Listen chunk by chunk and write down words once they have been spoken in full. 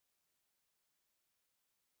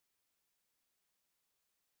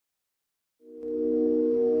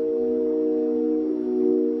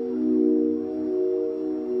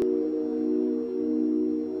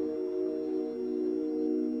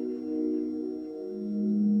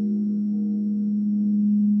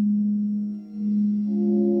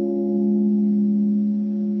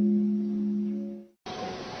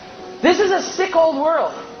This is a sick old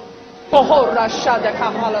world. Oh, Rashada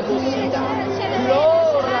Kahala Busida.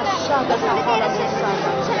 Lord Rashada Kahala Busida.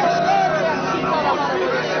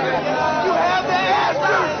 You have the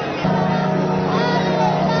answer.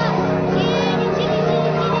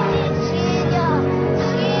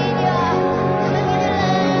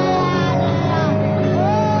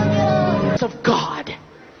 Of God.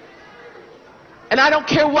 And I don't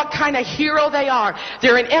care what kind of hero they are.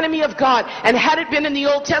 They're an enemy of God. And had it been in the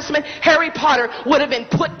Old Testament, Harry Potter would have been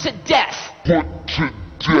put to death. Put to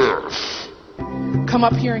death. Come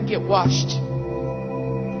up here and get washed.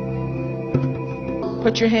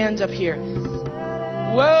 Put your hands up here.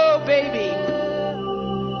 Whoa, baby.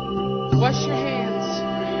 Wash your hands.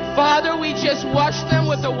 Father, we just wash them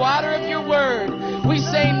with the water of your word. We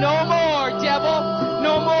say no more, devil.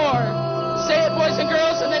 No more. Say it, boys and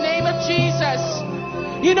girls, in the name of Jesus.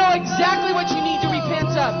 You know exactly what you need to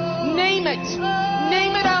repent of. Name it.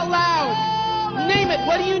 Name it out loud. Name it.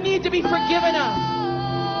 What do you need to be forgiven of?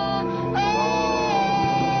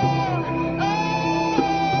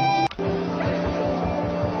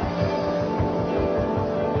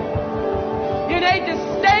 You need to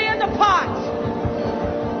stay in the pot.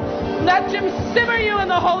 Let him simmer you in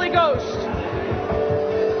the Holy Ghost.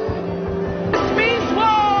 This means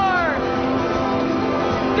war.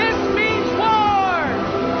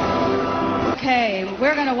 Okay,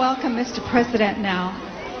 we're going to welcome Mr. President now.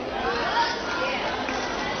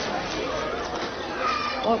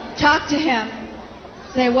 Well, talk to him.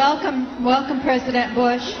 Say, welcome, welcome, President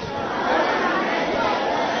Bush.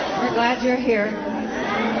 We're glad you're here.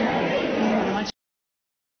 I want you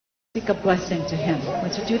to speak a blessing to him.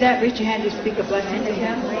 Once you do that, reach your hand and speak a blessing to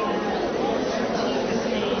him.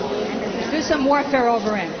 Do some warfare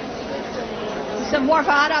over him. Do some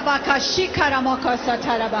warfare.